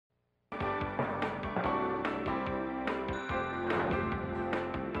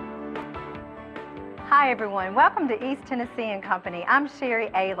Hi everyone, welcome to East Tennessee and Company. I'm Sherry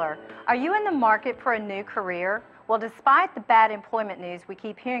Ailor. Are you in the market for a new career? Well, despite the bad employment news we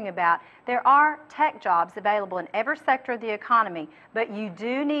keep hearing about, there are tech jobs available in every sector of the economy, but you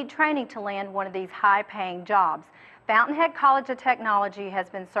do need training to land one of these high-paying jobs. Fountainhead College of Technology has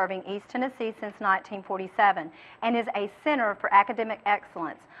been serving East Tennessee since 1947 and is a center for academic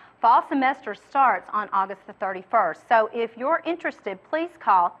excellence. Fall semester starts on August the 31st, so if you're interested, please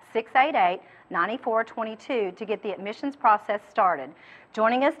call 688-9422 to get the admissions process started.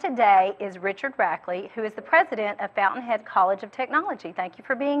 Joining us today is Richard Rackley, who is the president of Fountainhead College of Technology. Thank you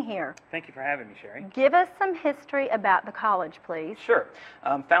for being here. Thank you for having me, Sherry. Give us some history about the college, please. Sure.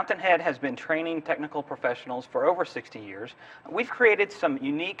 Fountainhead has been training technical professionals for over 60 years. We've created some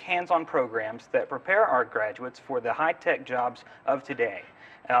unique hands-on programs that prepare our graduates for the high-tech jobs of today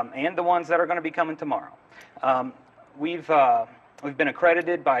and the ones that are going to be coming tomorrow. We've been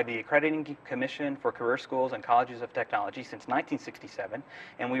accredited by the Accrediting Commission for Career Schools and Colleges of Technology since 1967,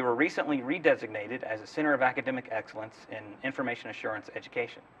 and we were recently redesignated as a Center of Academic Excellence in Information Assurance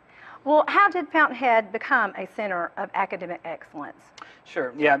Education. Well, how did Fountainhead become a Center of Academic Excellence?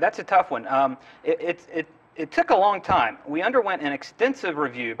 Sure. Yeah, that's a tough one. It took a long time. We underwent an extensive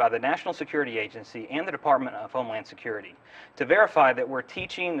review by the National Security Agency and the Department of Homeland Security to verify that we're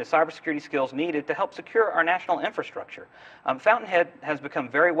teaching the cybersecurity skills needed to help secure our national infrastructure. Fountainhead has become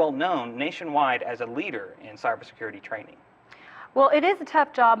very well known nationwide as a leader in cybersecurity training. Well, it is a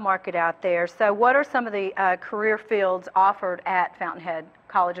tough job market out there, so what are some of the career fields offered at Fountainhead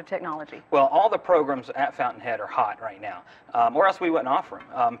College of Technology? Well, all the programs at Fountainhead are hot right now, or else we wouldn't offer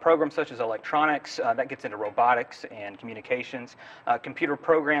them. Programs such as electronics, that gets into robotics and communications, computer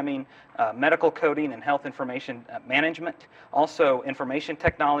programming, medical coding and health information management, also information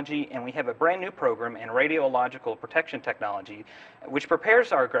technology, and we have a brand new program in radiological protection technology, which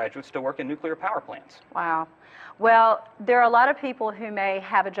prepares our graduates to work in nuclear power plants. Wow. Well, there are a lot of people who may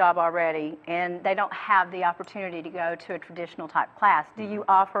have a job already and they don't have the opportunity to go to a traditional type class. Do you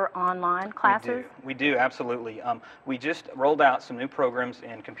offer online classes? We do, absolutely. We just rolled out some new programs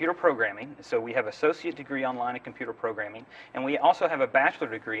in computer programming, so we have associate degree online in computer programming, and we also have a bachelor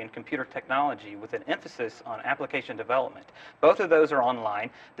degree in computer technology with an emphasis on application development. Both of those are online.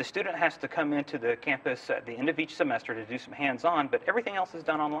 The student has to come into the campus at the end of each semester to do some hands-on, but everything else is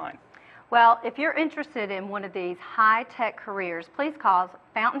done online. Well, if you're interested in one of these high-tech careers, please call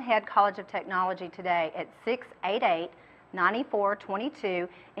Fountainhead College of Technology today at 688-9422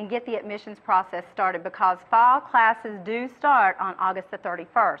 and get the admissions process started, because fall classes do start on August the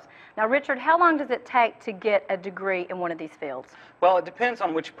 31st. Now, Richard, how long does it take to get a degree in one of these fields? Well, it depends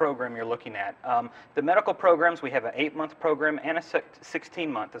on which program you're looking at. The medical programs, we have an 8-month program and a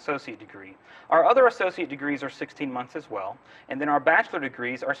 16-month associate degree. Our other associate degrees are 16 months as well, and then our bachelor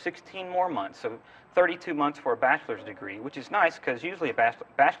degrees are 16 more months, so 32 months for a bachelor's degree, which is nice because usually a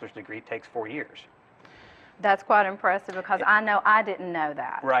bachelor's degree takes 4 years. That's quite impressive, because I know I didn't know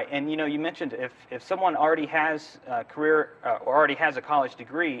that. Right, and you know, you mentioned if someone already has a career or already has a college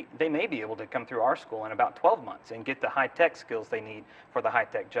degree, they may be able to come through our school in about 12 months and get the high-tech skills they need for the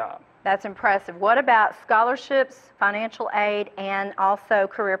high-tech job. That's impressive. What about scholarships, financial aid, and also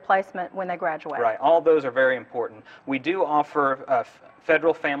career placement when they graduate? Right, all those are very important. We do offer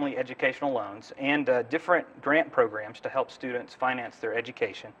federal family educational loans and different grant programs to help students finance their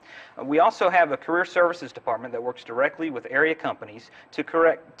education. We also have a career services department that works directly with area companies to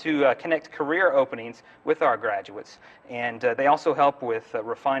connect career openings with our graduates, and they also help with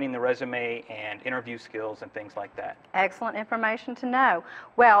refining the resume and interview skills and things like that. Excellent information to know.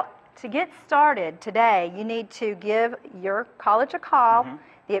 Well, to get started today, you need to give your college a call.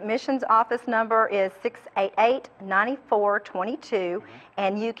 The admissions office number is 688-9422,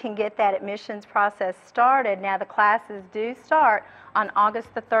 and you can get that admissions process started. Now, the classes do start on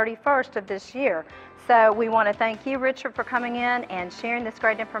August the 31st of this year. So we want to thank you, Richard, for coming in and sharing this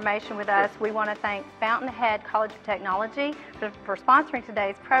great information with us. We want to thank Fountainhead College of Technology for sponsoring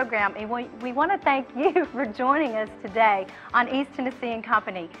today's program, and we want to thank you for joining us today on East Tennessee and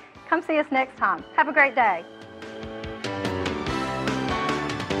Company. Come see us next time. Have a great day.